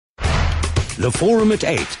The Forum at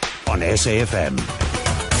 8 on SAFM.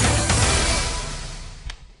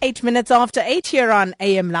 8 minutes after 8 here on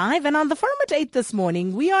AM Live, and on the Forum at 8 this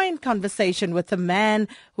morning, we are in conversation with a man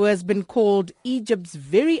who has been called Egypt's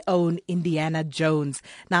very own Indiana Jones.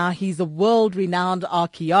 Now, he's a world-renowned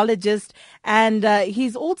archaeologist, and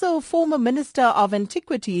he's also a former Minister of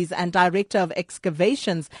Antiquities and Director of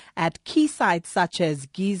Excavations at key sites such as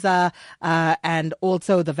Giza and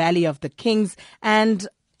also the Valley of the Kings. And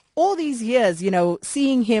all these years,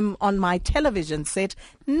 seeing him on my television set,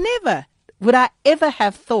 never would I ever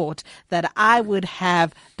have thought that I would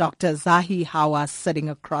have Dr. Zahi Hawass sitting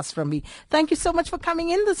across from me. Thank you so much for coming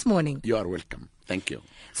in this morning. You are welcome. Thank you.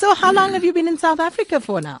 So how long have you been in South Africa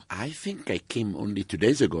for now? I think I came only 2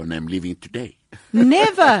 days ago and I'm leaving today.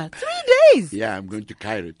 Never. 3 days. Yeah, I'm going to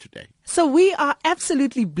Cairo today. So we are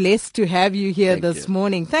absolutely blessed to have you here this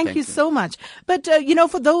morning. Thank you so much. But,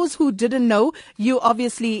 for those who didn't know, you're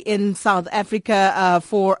obviously in South Africa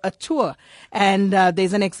for a tour. And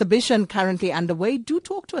there's an exhibition currently underway. Do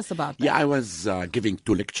talk to us about that. Yeah, I was giving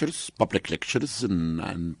 2 lectures, public lectures,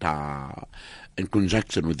 and in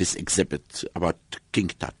conjunction with this exhibit about King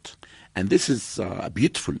Tut. And this is a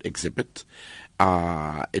beautiful exhibit.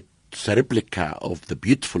 It's a replica of the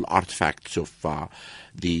beautiful artifacts of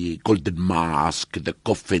the golden mask, the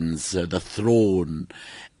coffins, the throne,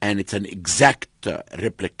 and it's an exact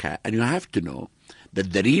replica. And you have to know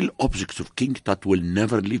that the real objects of King Tut will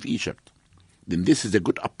never leave Egypt. Then this is a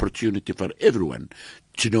good opportunity for everyone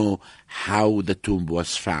to know how the tomb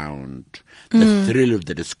was found, the thrill of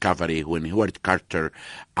the discovery when Howard Carter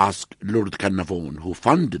asked Lord Carnarvon, who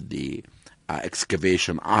funded the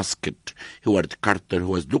excavation, asked Howard Carter, who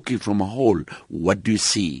was looking from a hole, what do you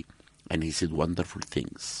see? And he said, wonderful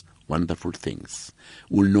things, wonderful things.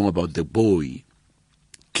 We'll know about the boy,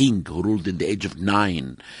 king who ruled in the age of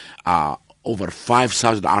 9. Over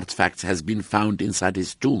 5,000 artifacts has been found inside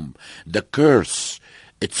his tomb. The curse,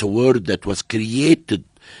 it's a word that was created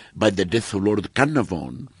by the death of Lord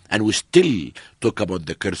Carnarvon. And we still talk about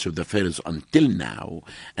the curse of the pharaohs until now.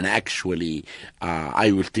 And actually,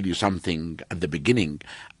 I will tell you something at the beginning.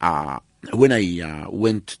 When I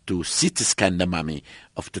went to CT scan the mummy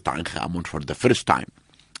of Tutankhamun for the first time,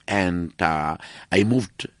 and I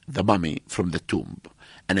moved the mummy from the tomb,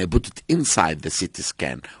 and I put it inside the CT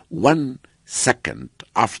scan. 1 second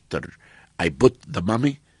after I put the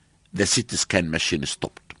mummy, the CT scan machine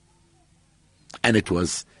stopped. And it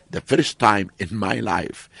was the first time in my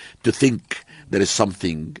life to think there is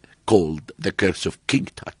something called the curse of King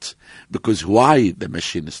Tut, because why the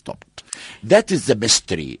machine stopped? That is the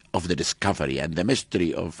mystery of the discovery and the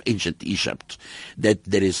mystery of ancient Egypt, that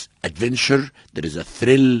there is adventure, there is a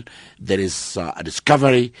thrill, there is a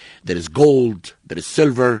discovery, there is gold, there is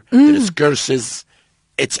silver, there is curses.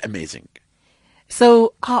 It's amazing.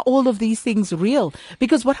 So are all of these things real?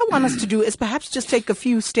 Because what I want us to do is perhaps just take a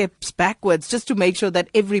few steps backwards just to make sure that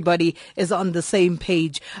everybody is on the same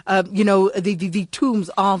page. The tombs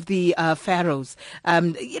of the pharaohs.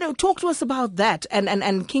 Talk to us about that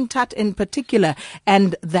and King Tut in particular,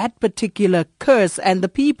 and that particular curse and the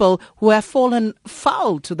people who have fallen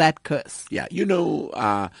foul to that curse. Yeah,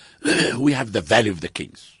 we have the Valley of the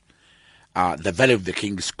Kings. The Valley of the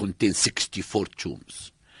Kings contains 64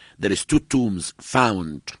 tombs. There is 2 tombs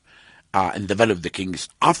found in the Valley of the Kings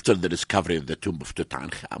after the discovery of the tomb of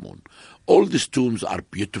Tutankhamun. All these tombs are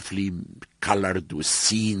beautifully colored with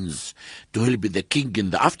scenes to help the king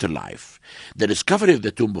in the afterlife. The discovery of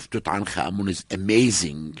the tomb of Tutankhamun is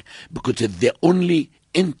amazing because it's the only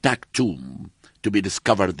intact tomb to be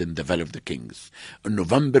discovered in the Valley of the Kings on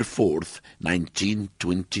November 4th,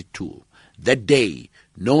 1922. That day,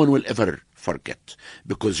 no one will ever forget,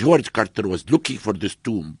 because Howard Carter was looking for this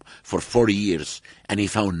tomb for 4 years and he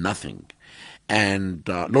found nothing. And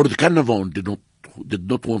Lord Carnarvon did not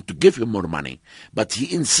want to give him more money, but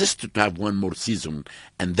he insisted to have one more season,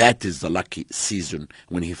 and that is the lucky season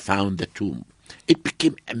when he found the tomb. It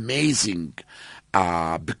became amazing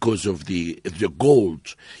because of the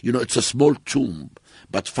gold. It's a small tomb,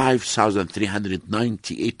 but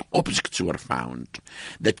 5,398 objects were found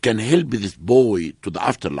that can help this boy to the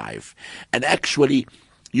afterlife. And actually,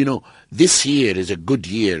 this year is a good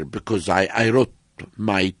year because I wrote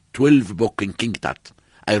my 12th book in King Tut.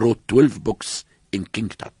 I wrote 12 books in King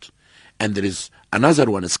Tut. And there is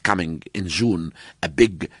another one is coming in June, a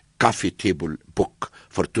big coffee table book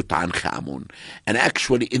for Tutankhamun. And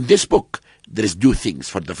actually, in this book, there is new things.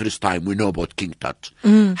 For the first time, we know about King Tut,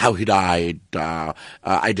 how he died.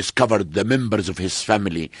 I discovered the members of his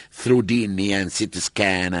family through DNA and CT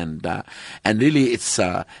scan, and really, it's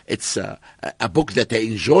a book that I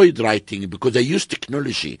enjoyed writing because I used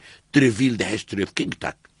technology to reveal the history of King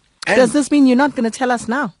Tut. And Does this mean you're not going to tell us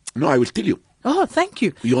now? no, I will tell you. Oh, thank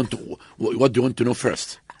you. What do you want to know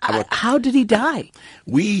first? How did he die?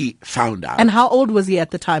 We found out. And how old was he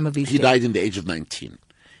at the time of his He death? died in the age of 19.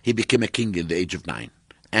 He became a king in the age of 9.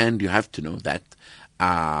 And you have to know that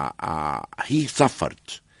he suffered.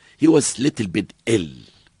 He was a little bit ill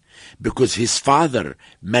because his father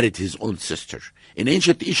married his own sister. In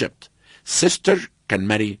ancient Egypt, sister can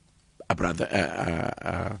marry a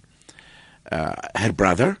brother, her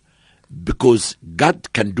brother, because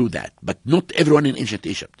God can do that. But not everyone in ancient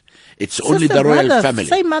Egypt. It's only Sister, the royal brother, family.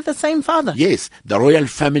 Same mother, same father. Yes, the royal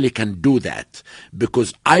family can do that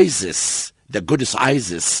because Isis, the goddess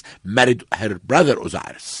Isis, married her brother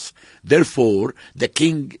Osiris. Therefore, the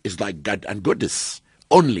king is like God and goddess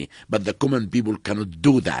only, but the common people cannot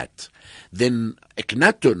do that. Then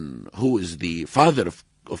Akhenaten, who is the father of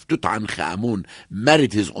Tutankhamun,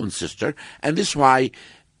 married his own sister, and this is why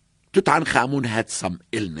Tutankhamun had some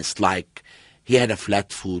illness, like he had a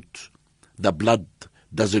flat foot, the blood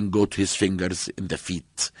doesn't go to his fingers in the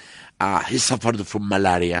feet. He suffered from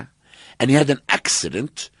malaria, and he had an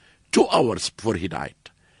accident 2 hours before he died,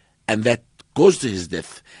 and that caused his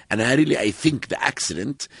death. And I think the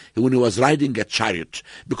accident, when he was riding a chariot,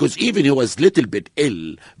 because even he was a little bit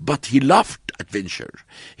ill, but he loved adventure.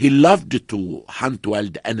 He loved to hunt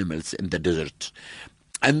wild animals in the desert.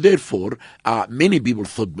 And therefore, many people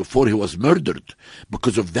thought before he was murdered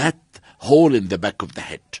because of that hole in the back of the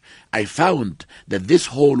head. I found that this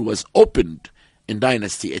hole was opened in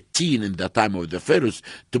Dynasty 18 in the time of the pharaohs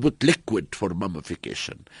to put liquid for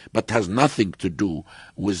mummification, but has nothing to do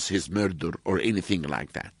with his murder or anything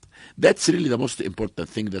like that. That's really the most important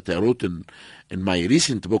thing that I wrote in my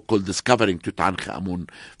recent book called Discovering Tutankhamun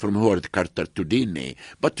from Howard Carter to DNA.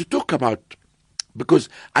 But to talk about, because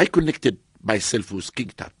I connected myself with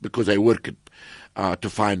King Tut, because I worked to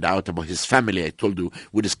find out about his family. I told you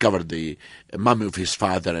we discovered the mummy of his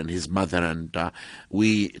father and his mother, and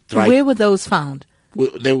we tried. Where were those found? Well,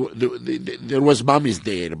 there was mummies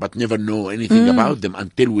there, but never know anything about them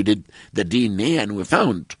until we did the DNA, and we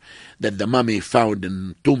found that the mummy found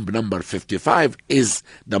in tomb number 55 is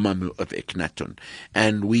the mummy of Akhenaten.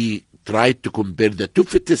 And we tried to compare the two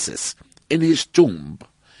fetuses in his tomb.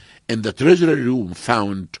 In the treasury room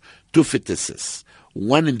found two fetuses,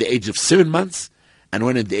 one in the age of 7 months and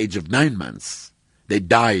one in the age of 9 months. They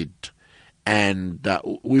died, and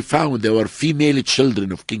we found they were female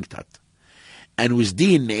children of King Tut. And with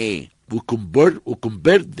DNA, we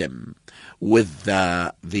compared them with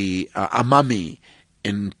a mummy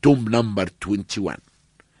in tomb number 21.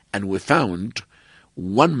 And we found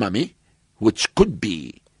one mummy, which could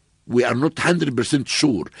be, we are not 100%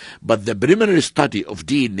 sure, but the preliminary study of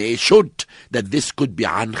DNA showed that this could be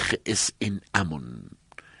Ankh-es-in-Amun,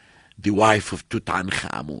 the wife of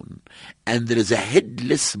Tutankhamun. And there is a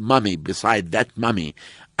headless mummy beside that mummy.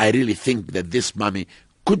 I really think that this mummy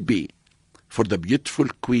could be for the beautiful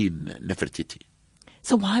queen Nefertiti.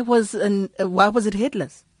 So why was it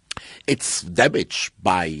headless? It's damaged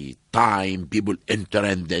by time. People enter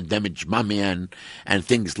and they damage mummy and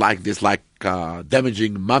things like this, like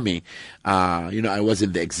damaging mummy. I was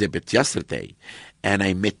in the exhibit yesterday, and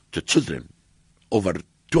I met the children, over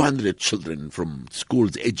 200 children from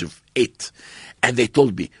schools, age of 8, and they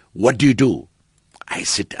told me, "What do you do?" I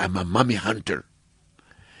said, "I'm a mummy hunter."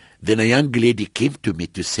 Then a young lady came to me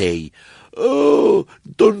to say, "Oh,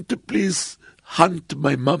 don't please hunt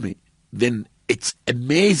my mummy." Then it's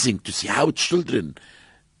amazing to see how children,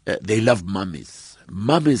 they love mummies.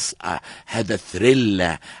 Mummies had a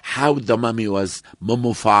thrill, how the mummy was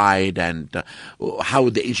mummified and how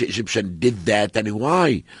the ancient Egyptian did that and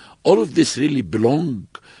why. All of this really belonged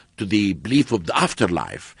to the belief of the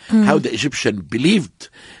afterlife, how the Egyptian believed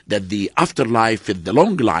that the afterlife is the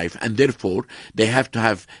long life, and therefore they have to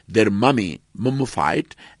have their mummy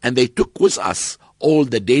mummified, and they took with us all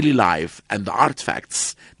the daily life and the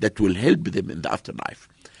artifacts that will help them in the afterlife.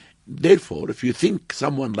 Therefore, if you think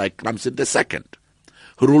someone like Ramses II,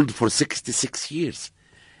 who ruled for 66 years,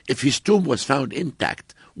 if his tomb was found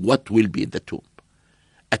intact, what will be in the tomb?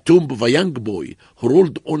 A tomb of a young boy who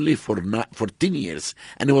ruled only for 10 years,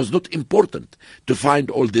 and it was not important to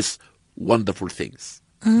find all these wonderful things,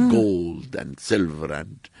 gold and silver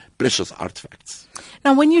and precious artifacts.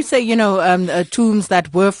 Now, when you say, tombs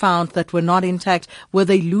that were found that were not intact, were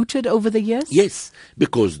they looted over the years? Yes,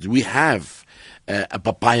 because we have a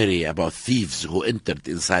papyri about thieves who entered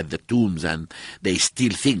inside the tombs and they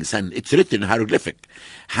steal things, and it's written in hieroglyphic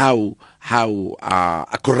how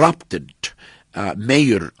a corrupted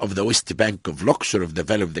mayor of the West Bank of Luxor of the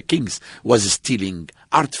Valley of the Kings was stealing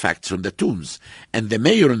artifacts from the tombs. And the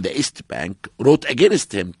mayor on the East Bank wrote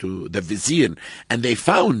against him to the vizier. And they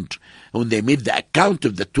found, when they made the account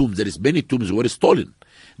of the tombs, there is many tombs were stolen.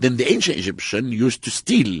 Then the ancient Egyptian used to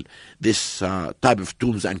steal this type of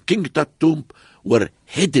tombs. And King Tut tomb were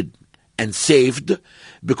hidden and saved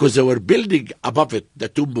because they were building above it the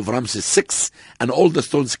tomb of Ramses VI. And all the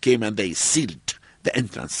stones came and they sealed the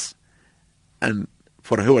entrance. And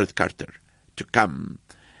for Howard Carter to come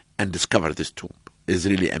and discover this tomb is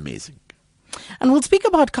really amazing. And we'll speak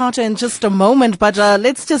about Carter in just a moment, but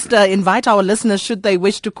let's just invite our listeners, should they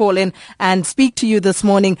wish to call in and speak to you this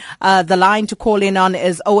morning. The line to call in on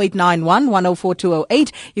is 0891 104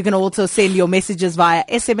 208. You can also send your messages via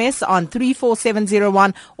SMS on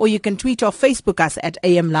 34701, or you can tweet or Facebook us at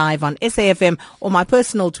AM Live on SAFM, or my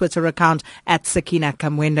personal Twitter account at Sakina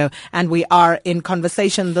Kamwendo. And we are in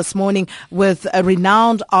conversation this morning with a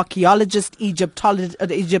renowned archaeologist,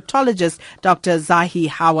 Egyptologist Dr Zahi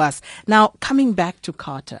Hawass. Now, coming back to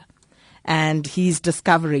Carter and his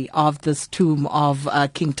discovery of this tomb of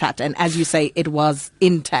King Tut, and as you say, it was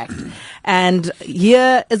intact. And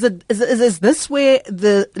here, is this where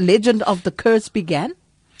the legend of the curse began?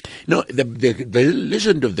 No, the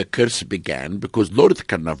legend of the curse began because Lord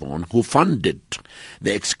Carnarvon, who funded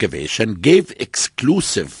the excavation, gave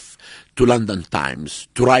exclusive to London Times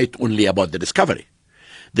to write only about the discovery.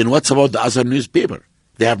 Then what's about the other newspaper?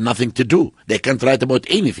 They have nothing to do. They can't write about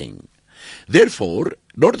anything. Therefore,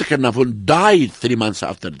 Lord Carnarvon died 3 months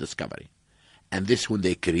after the discovery. And this when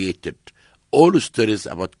they created all stories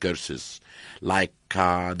about curses. Like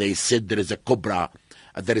they said there is a cobra,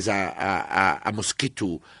 there is a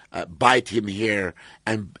mosquito, bite him here,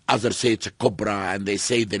 and others say it's a cobra, and they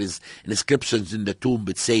say there is inscriptions in the tomb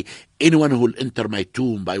that say, anyone who will enter my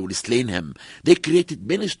tomb, I will slay him. They created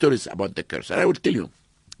many stories about the curse. And I will tell you,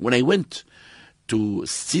 when I went to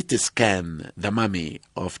CT scan the mummy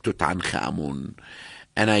of Tutankhamun,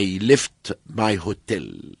 and I left my hotel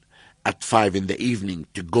at 5 in the evening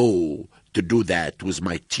to go to do that with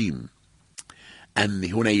my team.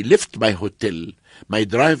 And when I left my hotel, my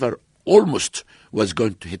driver almost was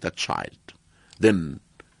going to hit a child. Then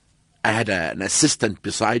I had an assistant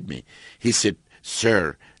beside me. He said,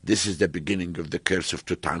 "Sir, this is the beginning of the curse of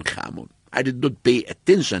Tutankhamun." I did not pay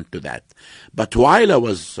attention to that. But while I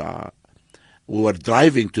was we were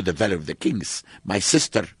driving to the Valley of the Kings, my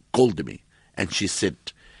sister called me and she said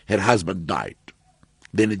her husband died.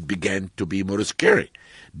 Then it began to be more scary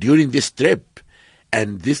during this trip.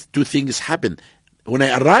 And these two things happened. When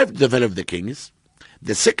I arrived at the Valley of the Kings,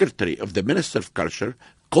 the secretary of the Minister of Culture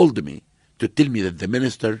called me to tell me that the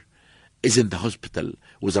minister is in the hospital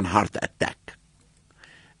with a heart attack.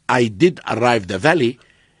 I did arrive the valley,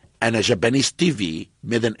 and a Japanese TV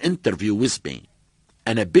made an interview with me.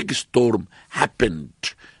 And a big storm happened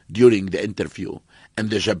during the interview. And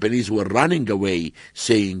the Japanese were running away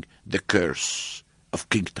saying the curse of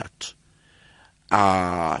King Tut.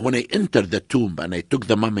 When I entered the tomb and I took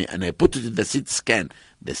the mummy and I put it in the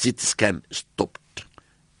CT scan stopped.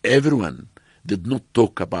 Everyone did not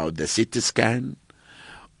talk about the CT scan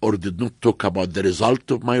or did not talk about the result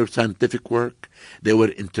of my scientific work. They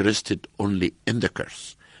were interested only in the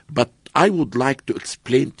curse. But I would like to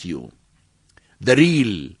explain to you the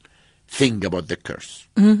real thing about the curse.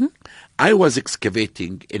 Mm-hmm. I was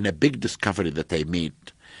excavating in a big discovery that I made.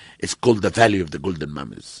 It's called the Valley of the Golden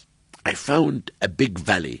Mummies. I found a big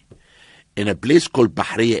valley in a place called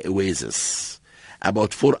Bahariya Oasis,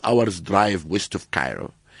 about 4 hours drive west of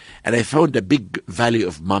Cairo. And I found a big valley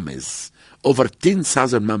of mummies, over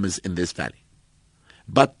 10,000 mummies in this valley.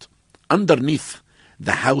 But underneath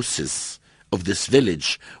the houses of this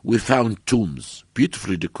village, we found tombs,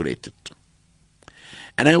 beautifully decorated.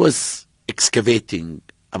 And I was excavating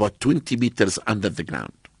about 20 meters under the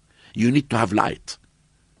ground. You need to have light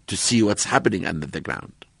to see what's happening under the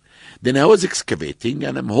ground. Then I was excavating,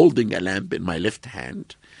 and I'm holding a lamp in my left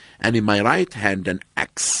hand, and in my right hand an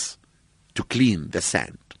axe to clean the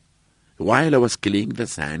sand. While I was cleaning the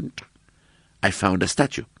sand, I found a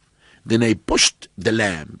statue. Then I pushed the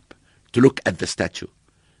lamp to look at the statue.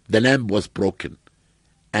 The lamp was broken,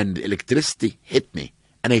 and electricity hit me,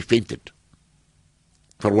 and I fainted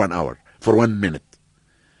for 1 hour, for 1 minute.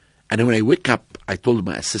 And when I wake up, I told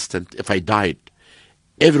my assistant, if I died,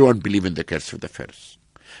 everyone believe in the curse of the pharaohs.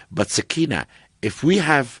 But Sakina, if we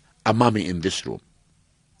have a mummy in this room,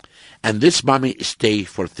 and this mummy stay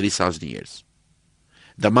for 3,000 years,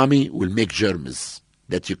 the mummy will make germs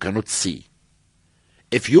that you cannot see.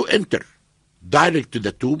 If you enter direct to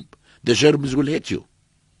the tomb, the germs will hit you.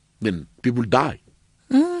 Then people die.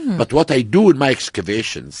 Mm. But what I do in my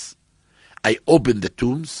excavations, I open the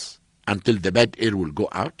tombs until the bad air will go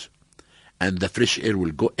out and the fresh air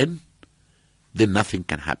will go in, then nothing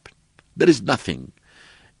can happen. There is nothing.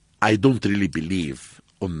 I don't really believe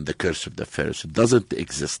on the curse of the pharaohs. It doesn't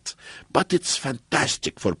exist. But it's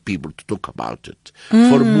fantastic for people to talk about it,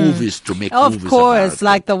 for movies to make movies Of course, about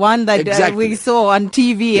like it. the one that Exactly. we saw on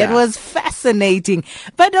TV. It Yeah. was fascinating.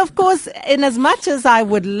 But of course, in as much as I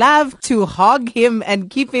would love to hog him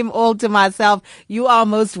and keep him all to myself, you are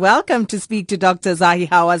most welcome to speak to Dr. Zahi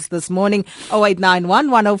Hawass this morning,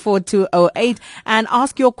 0891 104 208, and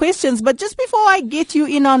ask your questions. But just before I get you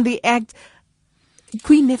in on the act,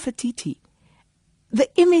 Queen Nefertiti, the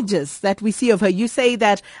images that we see of her, you say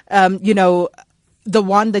that, the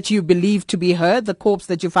one that you believe to be her, the corpse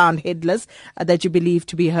that you found headless, that you believe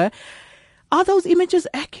to be her, are those images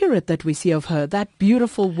accurate that we see of her, that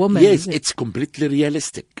beautiful woman? Yes, it's completely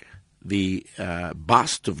realistic. The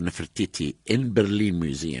bust of Nefertiti in Berlin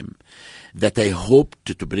Museum, that I hoped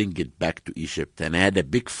to bring it back to Egypt, and I had a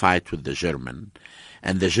big fight with the German,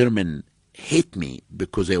 and the German hate me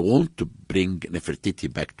because I want to bring Nefertiti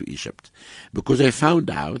back to Egypt, because I found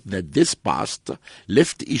out that this bust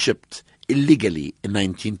left Egypt illegally in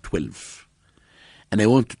 1912, and I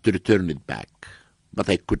wanted to return it back, but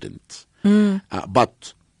I couldn't.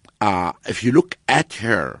 But if you look at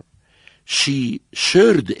her, she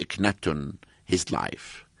shared Akhenaten his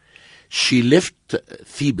life. She left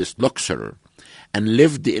Thebes, Luxor, and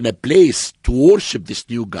lived in a place to worship this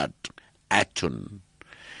new god, Aton,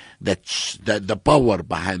 that's the power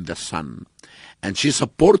behind the sun. And she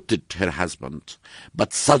supported her husband,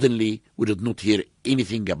 but suddenly we did not hear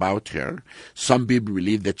anything about her. Some people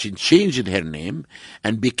believe that she changed her name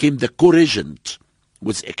and became the co-regent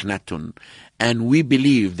with Akhenaten. And we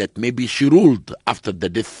believe that maybe she ruled after the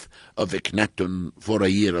death of Akhenaten for a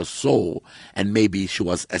year or so, and maybe she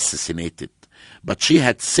was assassinated. But she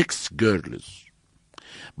had 6 girls.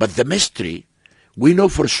 But the mystery, we know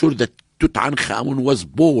for sure that Tutankhamun was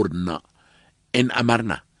born in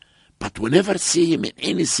Amarna, but we never see him in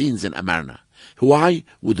any scenes in Amarna. Why?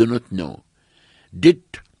 We do not know. Did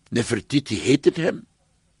Nefertiti hated him?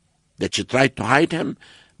 That she tried to hide him?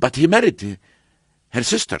 But he married her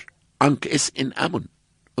sister, Ankh-Es in Amun,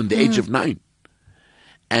 on the age of 9.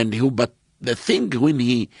 But the thing, when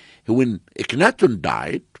Akhenaten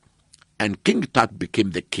died and King Tut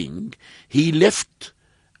became the king, he left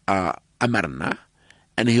Amarna,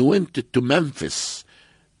 and he went to Memphis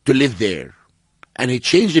to live there. And he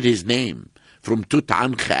changed his name from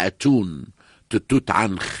Tutankhatun to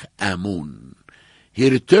Tutankhamun. He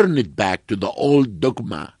returned it back to the old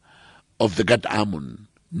dogma of the god Amun,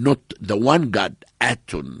 not the one god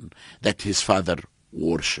Atun that his father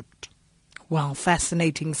worshipped. Well,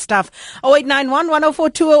 fascinating stuff. 0891 104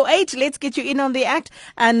 208. Let's get you in on the act.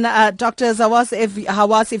 And Dr.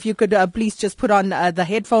 Hawass, if you could please just put on the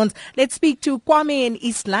headphones. Let's speak to Kwame in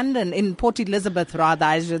East London, in Port Elizabeth, rather,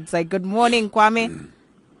 I should say. Good morning, Kwame.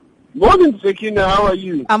 Morning, Sakina. How are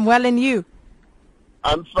you? I'm well, and you?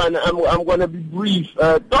 I'm fine. I'm going to be brief.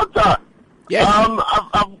 Doctor, Yes.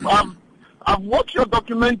 I've watched your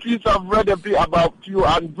documentaries. I've read a bit about you,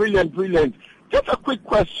 and brilliant. Just a quick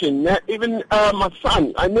question. Even my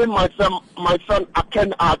son, I named my son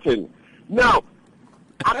Akhenaten. Now,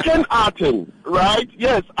 Akhenaten, right?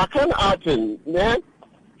 Yes, Akhenaten.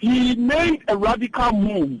 He made a radical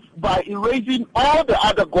move by erasing all the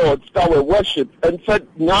other gods that were worshipped and said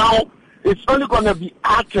now it's only going to be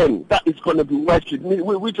Aten that is going to be worshipped,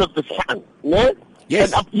 which was the sun.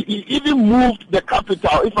 Yes. And he even moved the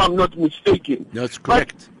capital, if I'm not mistaken. That's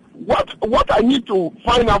correct. But what I need to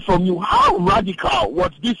find out from you, how radical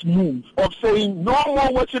was this move of saying no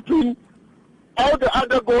more worshipping all the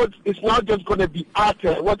other gods, is now just going to be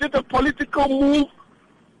Aten? Was it a political move?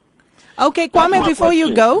 Okay, Kwame, before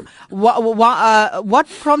you go, what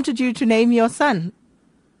prompted you to name your son?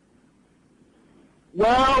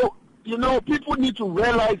 Well, people need to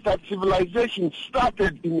realize that civilization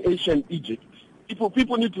started in ancient Egypt.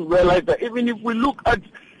 People need to realize that even if we look at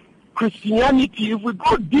Christianity, if we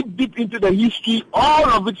go deep into the history, all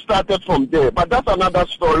of it started from there. But that's another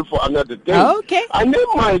story for another day. Okay. I named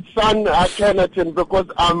my son Akhenaten because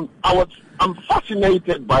I'm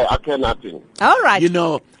fascinated by Akhenaten. All right.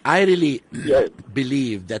 I really Yes.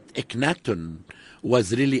 believe that Akhenaten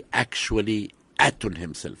was really actually Aton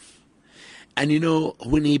himself. And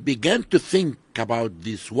when he began to think about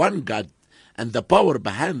this one God and the power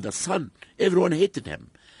behind the sun, everyone hated him.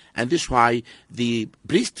 And this is why the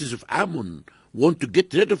priests of Amun want to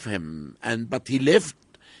get rid of him. But he left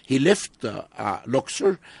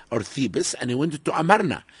Luxor or Thebes, and he went to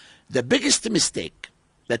Amarna. The biggest mistake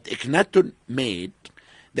that Akhenaten made,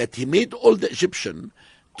 that he made all the Egyptians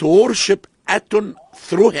to worship Aton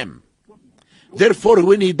through him. Therefore,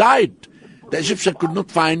 when he died, the Egyptians could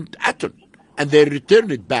not find Aton, and they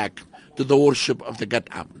returned it back to the worship of the god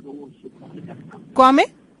Amun.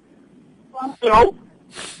 Kwame? Hello?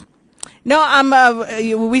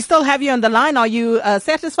 No, we still have you on the line. Are you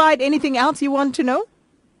satisfied? Anything else you want to know?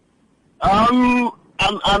 I'm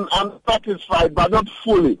satisfied, but not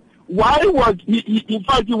fully. Why was he? In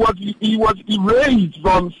fact, he was erased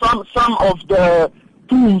from some of the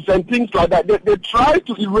tombs and things like that. They tried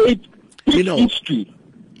to erase his history.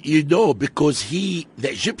 Because the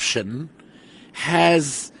Egyptian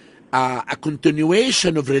has a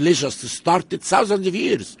continuation of religions that started thousands of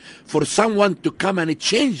years. For someone to come and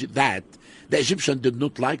change that, the Egyptians did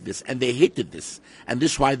not like this, and they hated this. And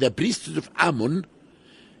this is why the priesthood of Amun,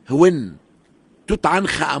 when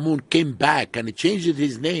Tutankhamun came back and he changed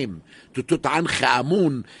his name to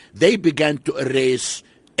Tutankhamun, they began to erase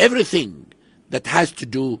everything that has to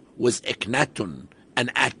do with Akhenaten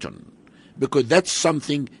and Aton, because that's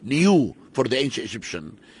something new for the ancient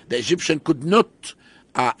Egyptian. The Egyptian could not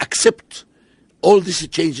accept all these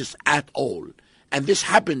changes at all, and this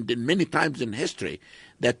happened in many times in history.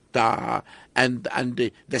 That and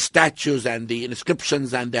the statues and the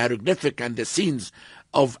inscriptions and the hieroglyphic and the scenes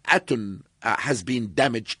of Aton has been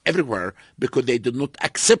damaged everywhere because they did not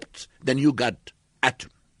accept the new god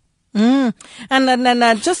Aton. And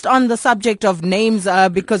then just on the subject of names,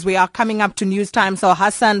 because we are coming up to news time. So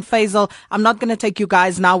Hassan, Faisal, I'm not going to take you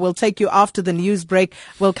guys now. We'll take you after the news break.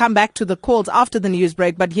 We'll come back to the calls after the news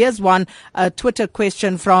break. But here's one Twitter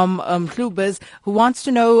question from Hlubers, who wants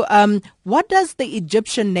to know, what does the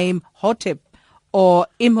Egyptian name Hotep or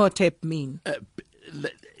Imhotep mean?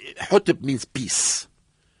 Hotep means peace.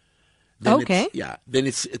 Then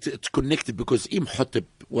it's connected because Imhotep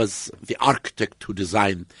was the architect who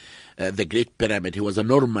designed the Great Pyramid. He was a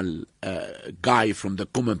normal guy from the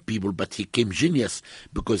common people, but he came genius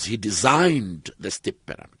because he designed the step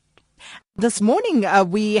pyramid. This morning,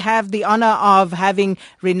 we have the honor of having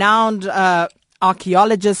renowned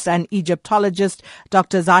archaeologist and Egyptologist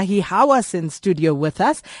Dr Zahi Hawass in studio with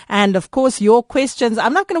us. And of course, your questions,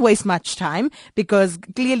 I'm not going to waste much time because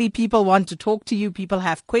clearly people want to talk to you. People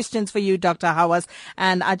have questions for you, Dr Hawass.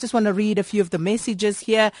 And I just want to read a few of the messages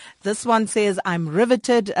here. This one says, I'm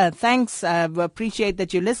riveted. Thanks. Appreciate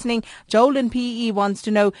that you're listening. Joel in PE wants to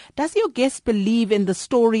know, does your guest believe in the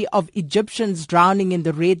story of Egyptians drowning in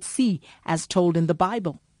the Red Sea as told in the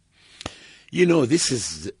Bible? This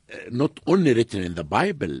is not only written in the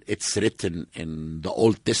Bible, it's written in the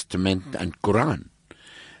Old Testament and Quran,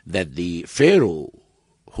 that the Pharaoh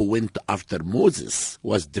who went after Moses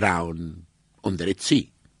was drowned on the Red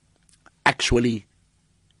Sea. Actually,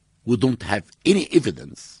 we don't have any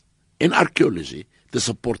evidence in archaeology to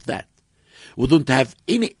support that. We don't have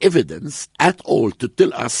any evidence at all to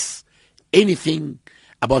tell us anything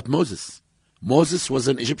about Moses. Moses was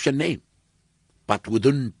an Egyptian name. But we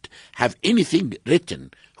don't have anything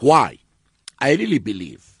written. Why? I really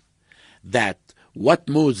believe that what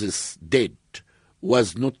Moses did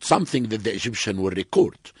was not something that the Egyptian will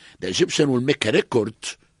record. The Egyptian will make a record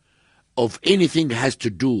of anything that has to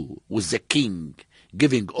do with the king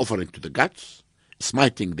giving offering to the gods,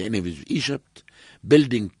 smiting the enemies of Egypt,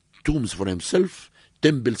 building tombs for himself,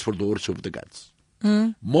 temples for the worship of the gods.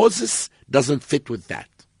 Moses doesn't fit with that.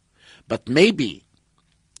 But maybe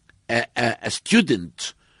a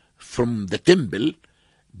student from the temple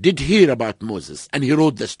did hear about Moses and he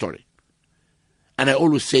wrote the story. And I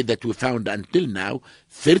always say that we found until now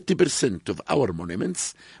 30% of our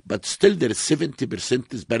monuments, but still there is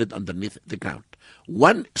 70% is buried underneath the ground.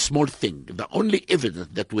 One small thing, the only evidence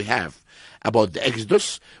that we have about the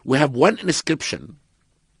Exodus, we have one inscription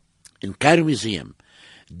in Cairo Museum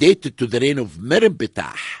dated to the reign of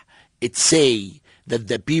Merenbetah. It say that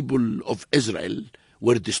the people of Israel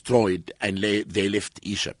were destroyed and they left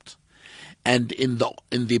Egypt. And in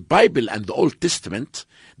the Bible and the Old Testament,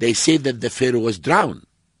 they say that the Pharaoh was drowned,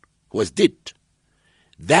 was dead.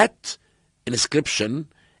 That inscription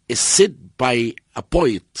is said by a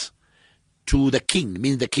poet to the king,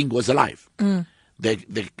 meaning the king was alive.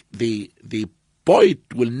 The poet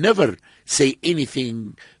will never say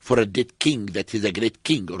anything for a dead king that he's a great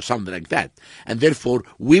king or something like that. And therefore,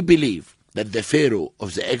 we believe that the Pharaoh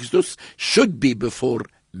of the Exodus should be before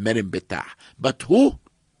Merenbetah. But who,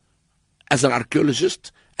 as an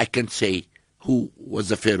archaeologist, I can say who was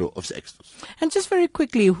the Pharaoh of the Exodus. And just very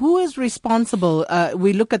quickly, who is responsible?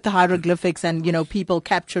 We look at the hieroglyphics and, people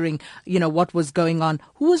capturing, what was going on.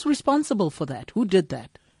 Who is responsible for that? Who did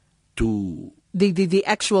that? To the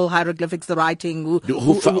actual hieroglyphics, the writing. Who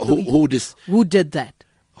did that?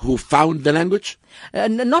 who found the language?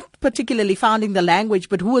 Not particularly founding the language,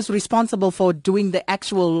 but who was responsible for doing the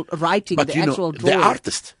actual writing, But the you know, actual drawing?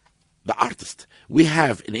 the artist. We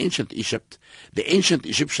have in ancient Egypt, the ancient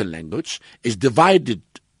Egyptian language is divided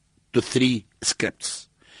to 3 scripts.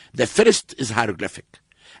 The first is hieroglyphic,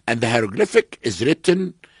 and the hieroglyphic is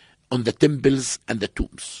written on the temples and the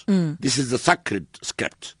tombs. This is the sacred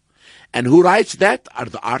script. And who writes that are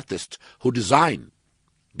the artists who design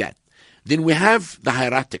that. Then we have the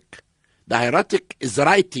hieratic. The hieratic is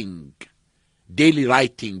writing, daily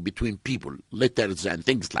writing between people, letters and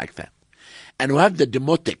things like that. And we have the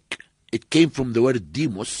demotic. It came from the word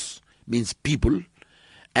demos, means people,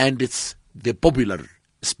 and it's the popular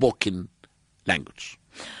spoken language.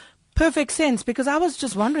 Perfect sense, because I was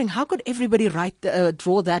just wondering, how could everybody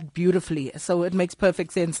draw that beautifully? So it makes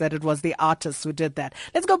perfect sense that it was the artists who did that.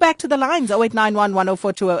 Let's go back to the lines, 0891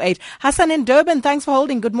 104 208. Hassan in Durban, thanks for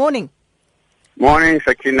holding. Good morning. Morning,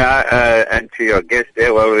 Sakina, and to your guest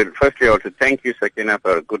there. Well, firstly, I want to thank you, Sakina,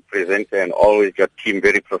 for a good presenter and always your team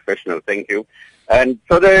very professional. Thank you. And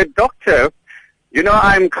for the doctor, you know,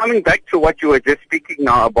 I'm coming back to what you were just speaking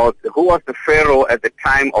now about who was the pharaoh at the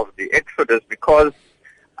time of the Exodus, because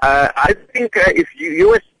I think if you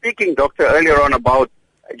were speaking, doctor, earlier on about,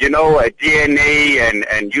 you know, DNA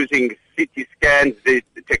and using CT scans, the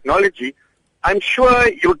technology, I'm sure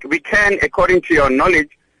we can, according to your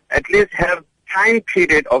knowledge, at least have time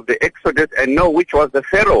period of the Exodus and know which was the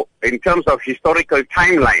pharaoh in terms of historical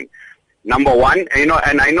timeline. Number one, you know,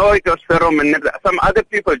 and I know it was Pharaoh Meneptah. Some other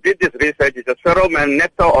people did this research. It was Pharaoh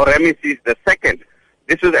Meneptah or Ramesses II.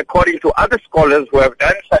 This is according to other scholars who have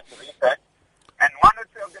done such research. And one or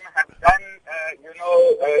two of them have done,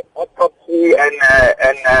 autopsy and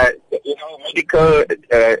medical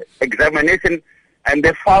examination. And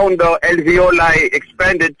they found the alveoli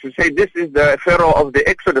expanded to say this is the pharaoh of the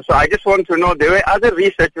Exodus. So I just want to know, there were other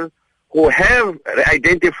researchers who have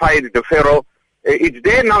identified the pharaoh. It's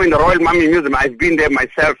there now in the Royal Mummy Museum. I've been there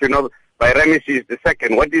myself, you know, by Ramesses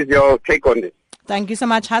II. What is your take on this? Thank you so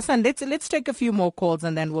much, Hassan. Let's take a few more calls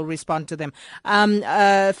and then we'll respond to them.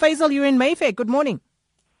 Faisal, you're in Mayfair. Good morning.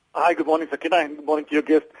 Hi, good morning, Sakina, and good morning to your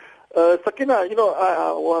guest. Sakina, you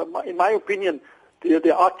know, in my opinion,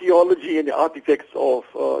 the archaeology and the artifacts of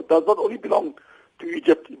does not only belong to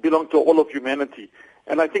Egypt, it belongs to all of humanity.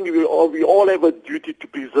 And I think we all have a duty to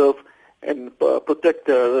preserve and protect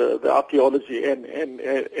the archaeology and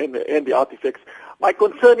the artifacts. My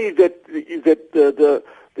concern is that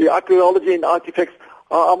the archaeology and artifacts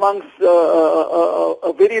are amongst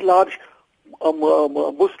a very large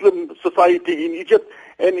Muslim society in Egypt,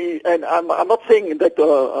 and I'm not saying that,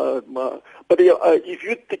 but if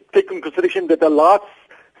you take in consideration that a large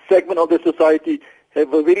segment of the society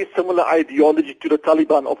have a very similar ideology to the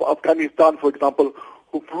Taliban of Afghanistan, for example,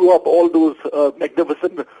 who blew up all those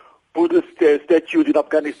magnificent Buddhist statues in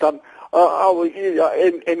Afghanistan,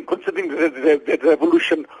 and considering the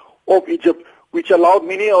revolution of Egypt, which allowed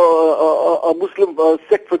many a Muslim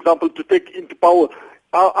sect, for example, to take into power.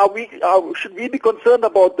 Should we be concerned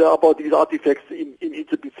about these artifacts in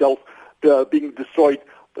Egypt itself being destroyed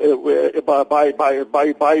by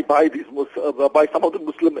some of the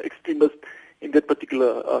Muslim extremists in that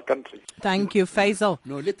particular country? Thank you, Faisal.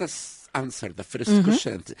 No, let us answer the first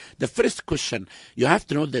question. The first question, you have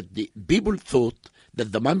to know that the people thought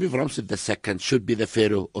that the mummy of Ramses II should be the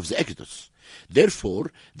pharaoh of the Exodus.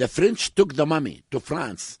 Therefore, the French took the mummy to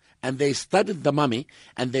France and they studied the mummy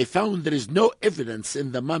and they found there is no evidence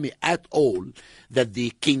in the mummy at all that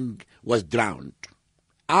the king was drowned.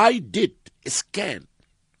 I did scan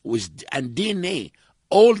and DNA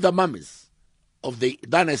all the mummies of the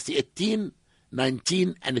dynasty 18,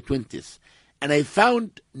 19, and 20s. And I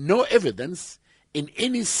found no evidence in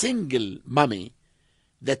any single mummy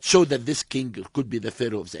that showed that this king could be the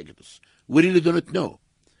pharaoh of the Exodus. We really do not know.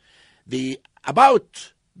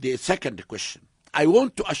 About the second question, I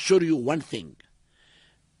want to assure you one thing.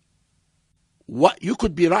 You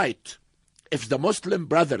could be right if the Muslim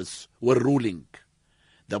brothers were ruling.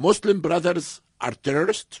 The Muslim brothers are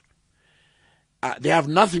terrorists. They have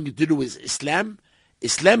nothing to do with Islam.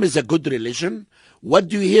 Islam is a good religion. What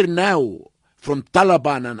do you hear now from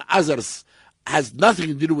Taliban and others has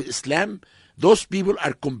nothing to do with Islam. Those people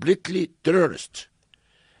are completely terrorists.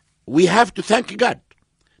 We have to thank God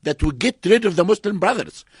that we get rid of the Muslim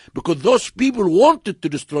brothers, because those people wanted to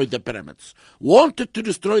destroy the pyramids, wanted to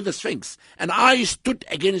destroy the Sphinx, and I stood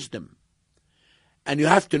against them. And you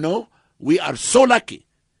have to know, we are so lucky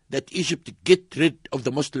that Egypt get rid of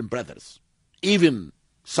the Muslim brothers. Even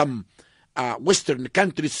some Western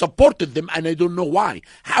countries supported them, and I don't know why.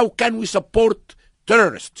 How can we support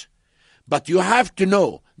terrorists? But you have to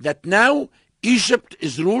know that now Egypt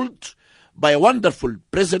is ruled by a wonderful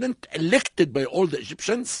president elected by all the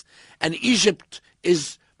Egyptians, and Egypt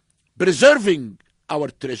is preserving our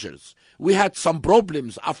treasures. We had some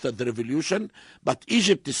problems after the revolution, but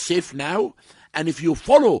Egypt is safe now. And if you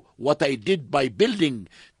follow what I did by building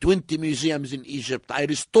 20 museums in Egypt, I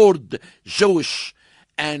restored Jewish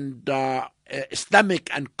and Islamic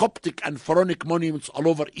and Coptic and Pharaonic monuments all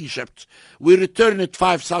over Egypt. We returned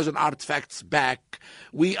 5,000 artifacts back.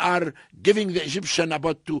 We are giving the Egyptian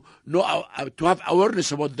about to have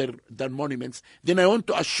awareness about their monuments. Then I want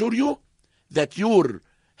to assure you that your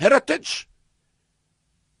heritage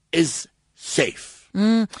is safe.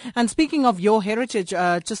 And speaking of your heritage,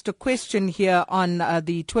 just a question here on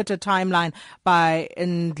the Twitter timeline by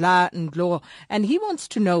Ndla, and he wants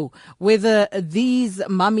to know whether these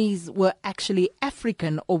mummies were actually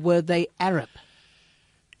African or were they Arab?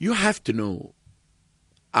 You have to know,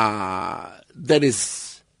 there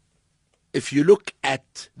is, if you look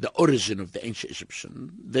at the origin of the ancient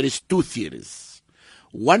Egyptian, there is two theories.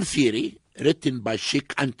 One theory written by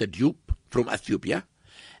Sheikh Anta Diop from Ethiopia,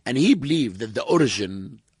 and he believed that the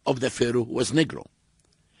origin of the pharaoh was Negro.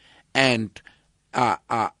 And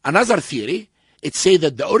another theory, it says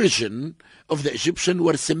that the origin of the Egyptian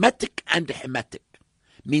were Semitic and Hamitic,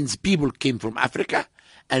 means people came from Africa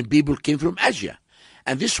and people came from Asia.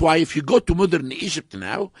 And this is why if you go to modern Egypt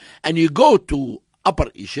now and you go to Upper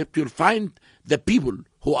Egypt, you'll find the people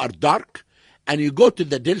who are dark, and you go to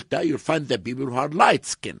the Delta, you'll find the people who are light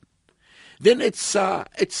skinned. Then it's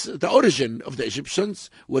the origin of the Egyptians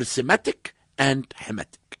were Semitic and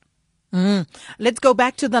Hamitic. Let's go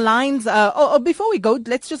back to the lines. Before we go,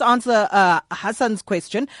 let's just answer Hassan's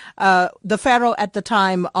question. The Pharaoh at the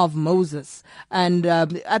time of Moses. And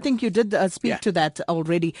I think you did speak to that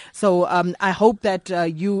already. So I hope that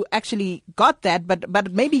you actually got that,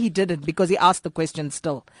 but maybe he didn't because he asked the question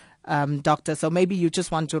still, Doctor. So maybe you just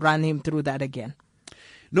want to run him through that again.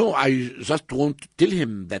 No, I just want to tell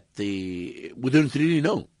him that we don't really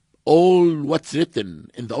know. All what's written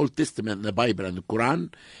in the Old Testament, and the Bible and the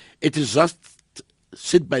Quran, it is just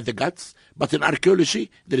said by the gods. But in archaeology,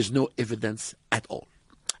 there is no evidence at all.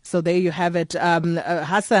 So there you have it,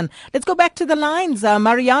 Hassan. Let's go back to the lines.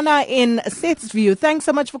 Mariana in Seth's View, thanks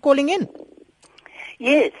so much for calling in.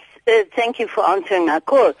 Yes, thank you for answering my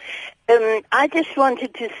call. I just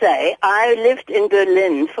wanted to say I lived in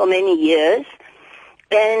Berlin for many years,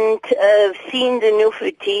 and seen the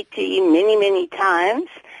Nefertiti many, many times.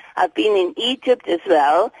 I've been in Egypt as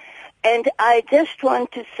well. And I just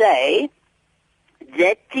want to say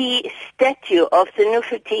that the statue of the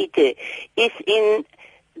Nefertiti is in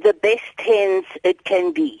the best hands it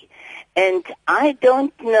can be. And I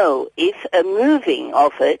don't know if a moving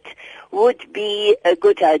of it would be a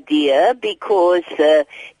good idea because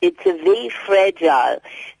it's a very fragile.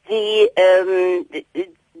 The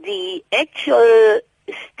actual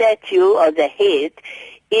statue or the head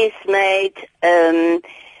is made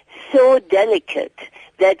so delicate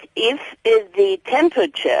that if the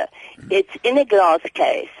temperature, it's in a glass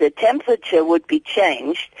case, the temperature would be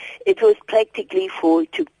changed, it would practically fall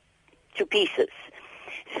to pieces.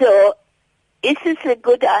 So is this a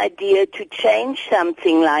good idea to change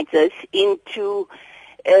something like this into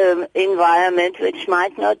environment which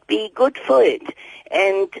might not be good for it?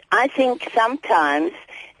 And I think sometimes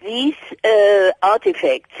these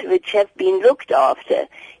artifacts which have been looked after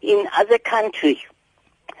in other countries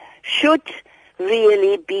should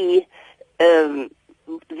really be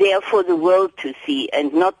there for the world to see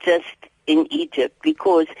and not just in Egypt,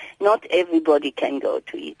 because not everybody can go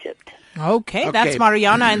to Egypt. Okay, that's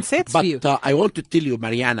Mariana and Seth's view. But I want to tell you,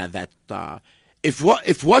 Mariana, that if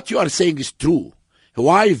what you are saying is true,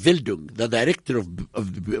 why Wildung, the director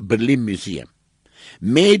of the Berlin Museum,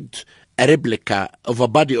 made a replica of a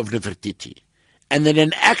body of Nefertiti, and in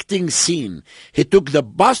an acting scene, he took the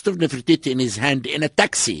bust of Nefertiti in his hand in a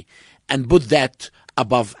taxi and put that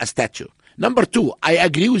above a statue. Number two, I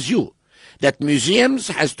agree with you that museums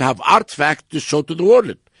has to have artifacts to show to the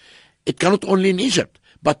world. It cannot only in Egypt,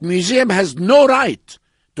 but museum has no right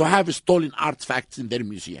to have stolen artifacts in their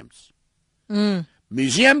museums.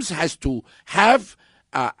 Museums has to have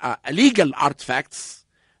illegal artifacts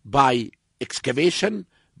by excavation,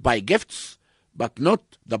 by gifts, but not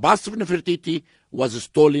the bust of Nefertiti was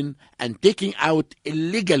stolen and taken out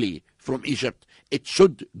illegally from Egypt. It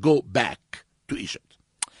should go back to Egypt.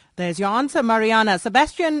 There's your answer, Mariana.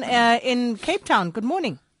 Sebastian in Cape Town, good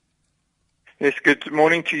morning. Yes, good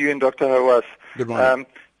morning to you and Dr. Hawass. Good morning.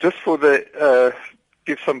 Just for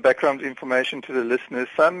give some background information to the listeners.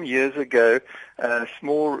 Some years ago, a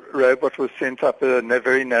small robot was sent up a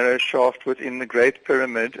very narrow shaft within the Great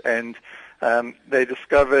Pyramid, and they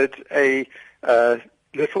discovered a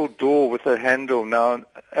little door with a handle. Now,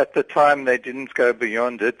 at the time, they didn't go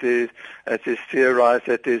beyond it. It is theorized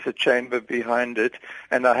that there's a chamber behind it,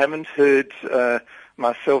 and I haven't heard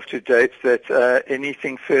myself to date that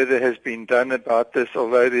anything further has been done about this,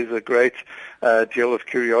 although there's a great deal of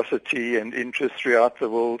curiosity and interest throughout the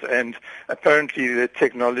world, and apparently the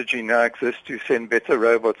technology now exists to send better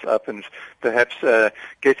robots up and perhaps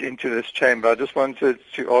get into this chamber. I just wanted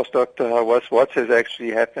to ask Dr. Hawass what has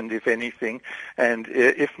actually happened, if anything, and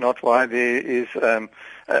if not, why there is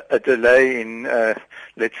a delay in,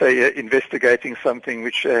 let's say, investigating something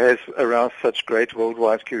which has aroused such great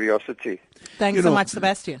worldwide curiosity. Thanks so much,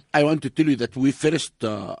 Sebastian. I want to tell you that we first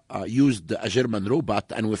used a German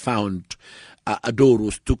robot, and we found a door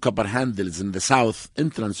with two copper handles in the south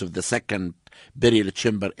entrance of the second burial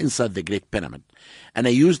chamber inside the Great Pyramid. And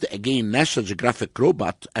I used, again, National Geographic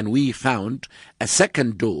robot, and we found a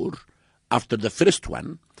second door after the first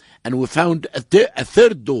one, and we found a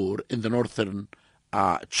third door in the northern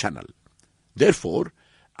channel. Therefore,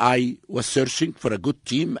 I was searching for a good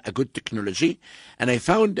team, a good technology, and I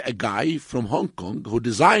found a guy from Hong Kong who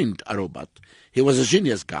designed a robot. He was a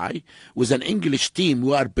genius guy with an English team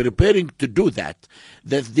who are preparing to do that.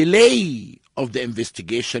 The delay of the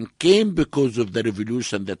investigation came because of the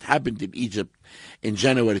revolution that happened in Egypt in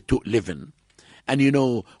January 2011. And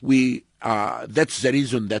that's the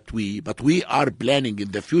reason that we are planning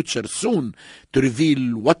in the future soon to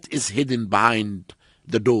reveal what is hidden behind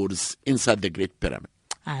the doors inside the Great Pyramid.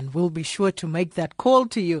 And we'll be sure to make that call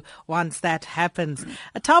to you once that happens.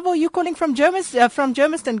 Thabo, you're calling from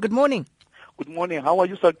Germiston. Good morning. Good morning. How are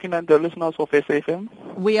you, Sakina, and the listeners of SAFM?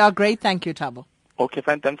 We are great. Thank you, Thabo. Okay,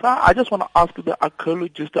 fine, thanks. I just want to ask the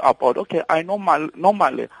archaeologist about, I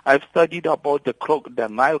normally I've studied about the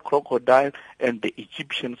Nile crocodile and the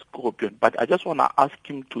Egyptian scorpion, but I just want to ask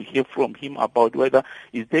him to hear from him about whether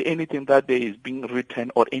is there anything that there is being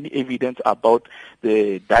written or any evidence about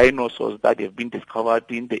the dinosaurs that have been discovered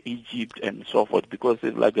in the Egypt and so forth, because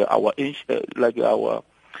it's like our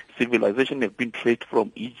civilization have been traced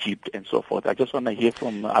from Egypt and so forth. I just want to hear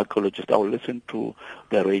from archaeologists. I will listen to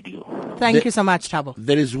the radio. Thank you so much, Thabo.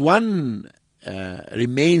 There is one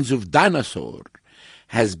remains of dinosaur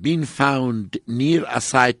has been found near a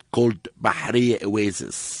site called Bahariya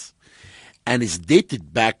Oasis. And it's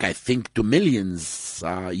dated back, I think, to millions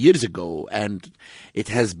years ago. And it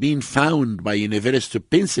has been found by University of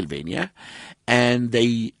Pennsylvania. And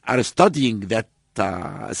they are studying that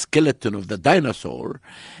skeleton of the dinosaur,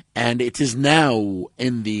 and it is now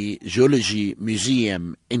in the Geology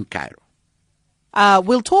Museum in Cairo.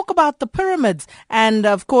 We'll talk about the pyramids and,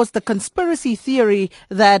 of course, the conspiracy theory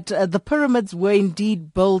that the pyramids were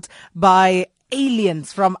indeed built by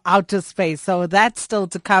aliens from outer space. So that's still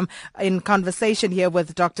to come in conversation here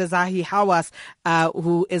with Dr. Zahi Hawass,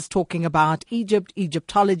 who is talking about Egypt,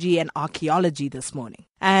 Egyptology and archaeology this morning.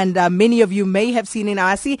 And many of you may have seen in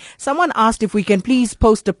RC, someone asked if we can please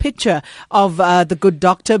post a picture of the good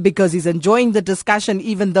doctor, because he's enjoying the discussion,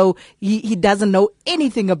 even though he doesn't know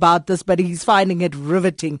anything about this, but he's finding it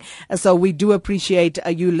riveting. So we do appreciate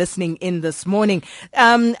you listening in this morning.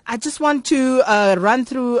 I just want to run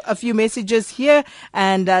through a few messages here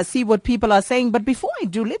and see what people are saying. But before I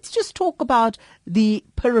do, let's just talk about the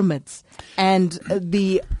pyramids and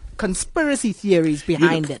the conspiracy theories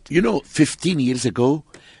behind it. 15 years ago,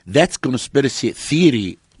 that conspiracy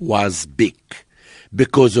theory was big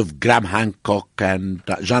because of Graham Hancock and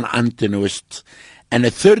John Antinous and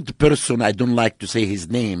a third person. I don't like to say his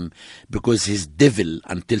name because he's devil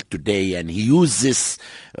until today, and he used this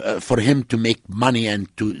for him to make money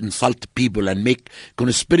and to insult people and make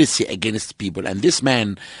conspiracy against people. And this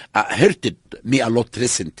man hurted me a lot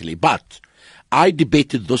recently, but I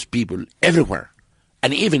debated those people everywhere.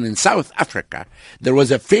 And even in South Africa, there was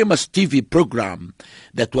a famous TV program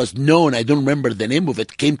that was known, I don't remember the name of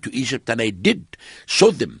it, came to Egypt, and I did show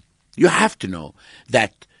them. You have to know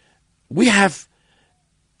that we have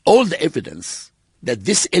all the evidence that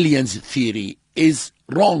this aliens theory is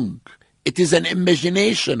wrong. It is an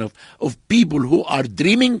imagination of people who are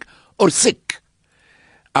dreaming or sick.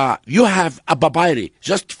 You have a papyri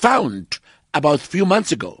just found about a few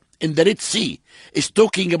months ago in the Red Sea. It's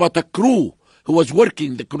talking about a crew who was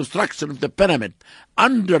working the construction of the pyramid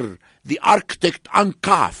under the architect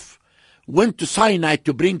Ankaf, went to Sinai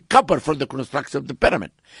to bring copper for the construction of the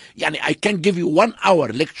pyramid. I can give you 1 hour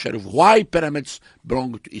lecture of why pyramids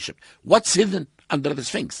belong to Egypt. What's hidden under the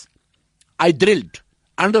Sphinx? I drilled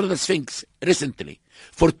under the Sphinx recently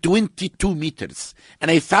for 22 meters,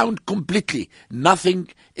 and I found completely nothing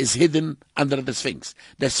is hidden under the Sphinx.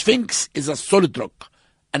 The Sphinx is a solid rock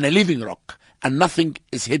and a living rock, and nothing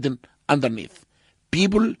is hidden underneath.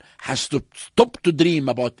 people has to stop to dream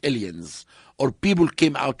about aliens, or people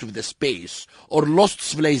came out of the space, or lost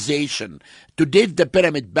civilization, to date the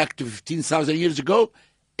pyramid back to 15,000 years ago,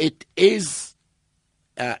 it is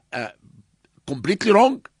completely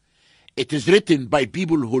wrong. It is written by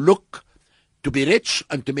people who look to be rich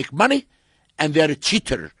and to make money, and they are a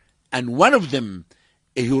cheater. And one of them,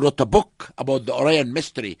 he wrote a book about the Orion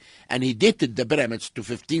mystery, and he dated the pyramids to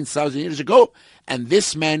 15,000 years ago, and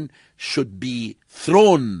this man should be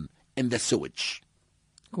thrown in the sewage.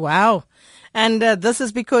 Wow. And this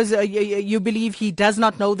is because you believe he does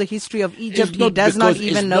not know the history of Egypt. He does not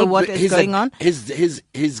even know what is going on.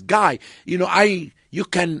 His guy, you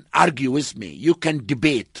can argue with me, you can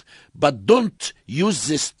debate, but don't use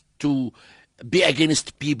this to be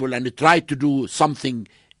against people and try to do something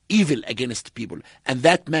evil against people. And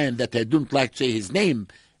that man that I don't like to say his name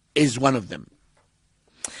is one of them.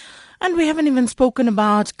 And we haven't even spoken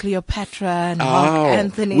about Cleopatra and Mark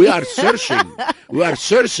Anthony. We are searching. We are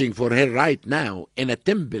searching for her right now in a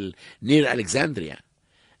temple near Alexandria.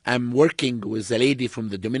 I'm working with a lady from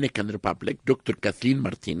the Dominican Republic, Dr. Kathleen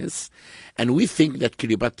Martinez, and we think that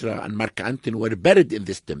Cleopatra and Mark Antony were buried in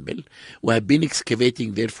this temple. We have been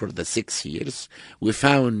excavating there for the 6 years. We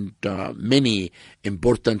found many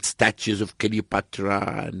important statues of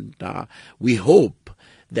Cleopatra, and we hope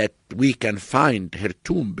that we can find her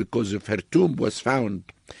tomb, because if her tomb is found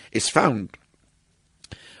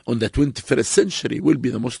on the 21st century, will be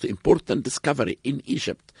the most important discovery in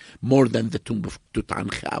Egypt, more than the tomb of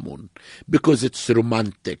Tutankhamun, because it's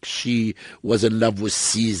romantic. She was in love with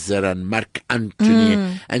Caesar and Mark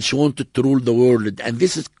Antony, and she wanted to rule the world. And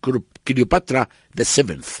this is Cleopatra the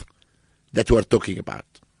 7th that we're talking about.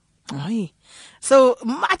 Aye. So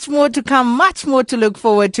much more to come, much more to look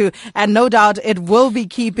forward to, and no doubt it will be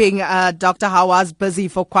keeping Dr. Hawass busy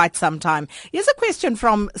for quite some time. Here's a question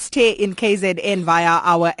from Ste in KZN via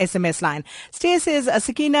our SMS line. Ste says,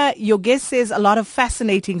 Sakina, your guest says a lot of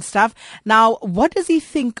fascinating stuff. Now, what does he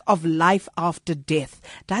think of life after death?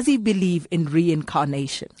 Does he believe in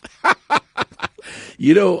reincarnation?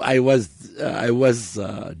 I was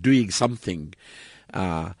doing something.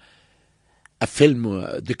 A film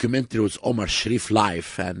documentary was Omar Sharif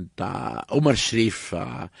life, and Omar Sharif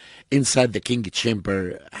inside the King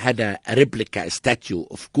Chamber had a replica, a statue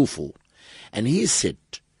of Khufu, and he said,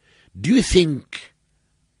 "Do you think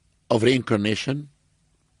of reincarnation?"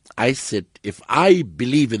 I said, "If I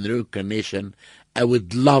believe in reincarnation, I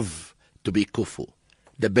would love to be Khufu,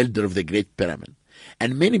 the builder of the Great Pyramid."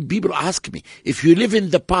 And many people ask me, "If you live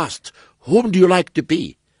in the past, whom do you like to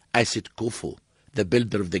be?" I said, "Khufu, the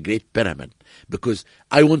builder of the Great Pyramid, because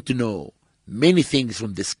I want to know many things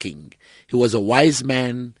from this king. He was a wise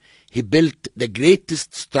man. He built the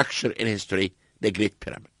greatest structure in history, the Great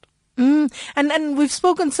Pyramid." And we've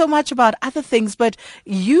spoken so much about other things, but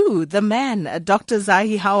you, the man, Dr.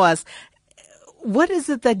 Zahi Hawass, what is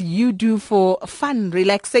it that you do for fun,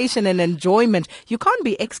 relaxation, and enjoyment? You can't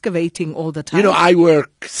be excavating all the time. I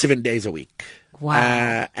work 7 days a week.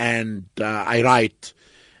 Wow. And I write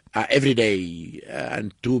every day,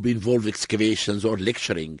 and to be involved in excavations or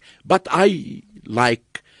lecturing. But I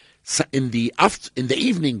like in the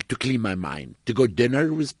evening to clean my mind, to go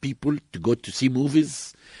dinner with people, to go to see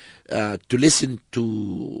movies, to listen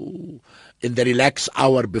to in the relaxed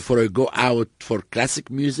hour before I go out for classic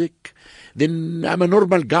music. Then I'm a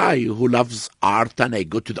normal guy who loves art, and I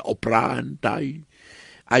go to the opera, and I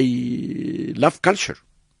love culture.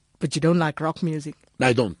 But you don't like rock music?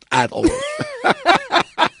 I don't at all.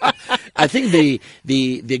 I think the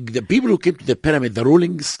people who came to the pyramid, the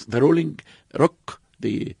Rolling Stones.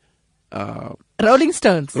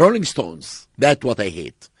 Rolling Stones. That's what I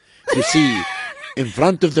hate. To see in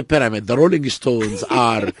front of the pyramid, the Rolling Stones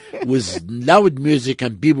are with loud music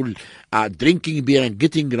and people drinking beer and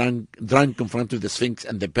getting drunk in front of the Sphinx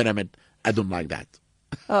and the pyramid. I don't like that.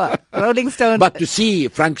 Rolling Stones. But to see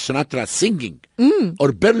Frank Sinatra singing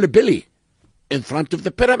or Burly Billy in front of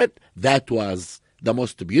the pyramid, that was the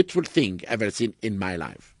most beautiful thing ever seen in my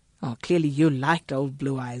life. Oh, clearly you liked Old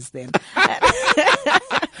Blue Eyes then.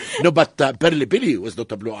 No, but Burly Billy was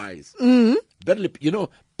not a Blue Eyes. Burly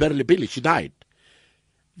Billy, she died.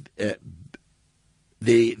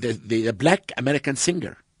 The black American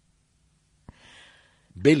singer.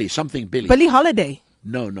 Billy. Billie Holiday.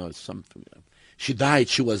 No, something. She died.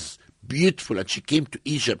 She was beautiful, and she came to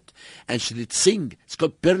Egypt, and she did sing. It's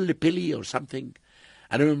called Burly Billy or something.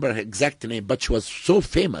 I don't remember her exact name, but she was so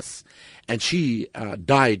famous, and she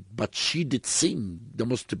died, but she did sing the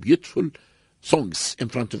most beautiful songs in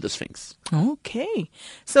front of the Sphinx. Okay.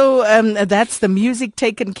 So that's the music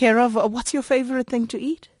taken care of. What's your favorite thing to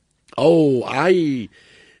eat? Oh, I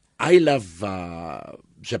I love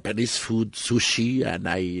Japanese food, sushi, and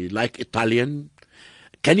I like Italian.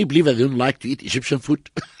 Can you believe I don't like to eat Egyptian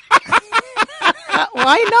food?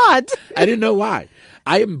 Why not? I don't know why.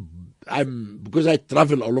 I'm because I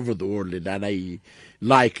travel all over the world and I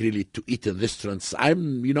like really to eat in restaurants.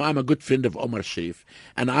 I'm a good friend of Omar Sharif,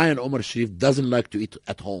 and Omar Sharif doesn't like to eat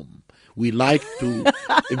at home. We like to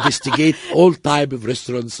investigate all type of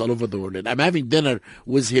restaurants all over the world. And I'm having dinner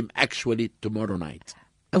with him actually tomorrow night.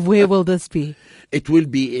 Where will this be? It will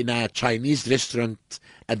be in a Chinese restaurant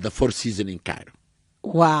at the Four Seasons in Cairo.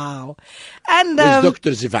 Wow. And with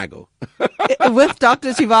Dr. Zivago. with Dr.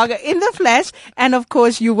 Zivago in the flesh. And of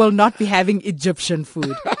course, you will not be having Egyptian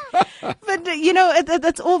food. But,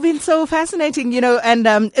 that's all been so fascinating, and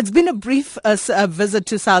it's been a brief visit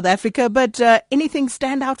to South Africa. But anything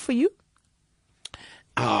stand out for you?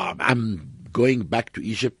 I'm going back to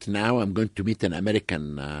Egypt now. I'm going to meet an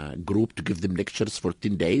American group to give them lectures for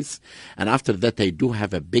 10 days. And after that, I do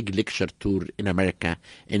have a big lecture tour in America,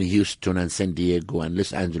 in Houston and San Diego and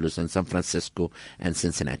Los Angeles and San Francisco and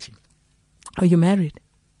Cincinnati. Are you married?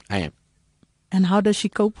 I am. And how does she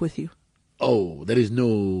cope with you? Oh, there is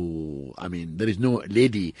no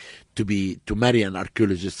lady to marry an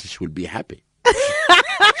archaeologist. She will be happy.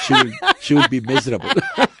 She will be miserable.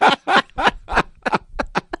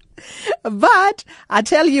 But I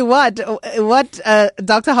tell you what Dr.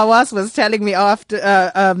 Hawass was telling me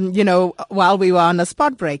after, while we were on a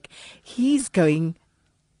spot break, he's going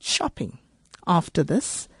shopping after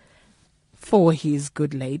this for his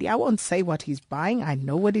good lady. I won't say what he's buying. I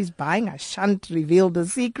know what he's buying. I shan't reveal the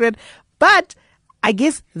secret. But I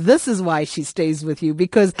guess this is why she stays with you,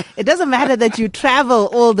 because it doesn't matter that you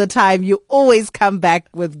travel all the time. You always come back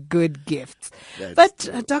with good gifts.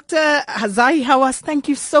 Dr. Zahi Hawass, thank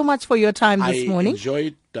you so much for your time this morning. I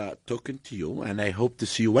enjoyed talking to you, and I hope to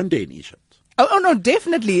see you one day in Egypt. Oh no,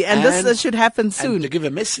 definitely. And this should happen soon. And to give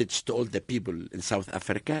a message to all the people in South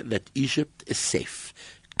Africa that Egypt is safe.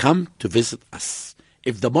 Come to visit us.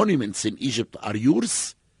 If the monuments in Egypt are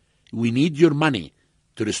yours, we need your money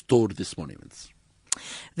to restore these monuments.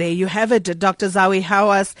 There you have it, Dr. Zahi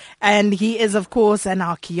Hawass, and he is, of course, an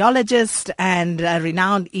archaeologist and a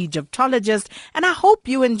renowned Egyptologist, and I hope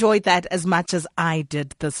you enjoyed that as much as I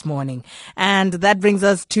did this morning. And that brings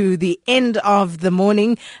us to the end of the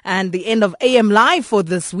morning and the end of AM Live for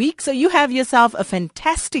this week, so you have yourself a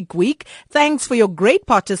fantastic week. Thanks for your great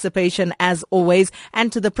participation, as always,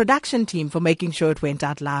 and to the production team for making sure it went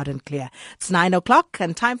out loud and clear. It's 9 o'clock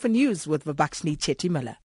and time for news with Vabakshni Chetty Miller.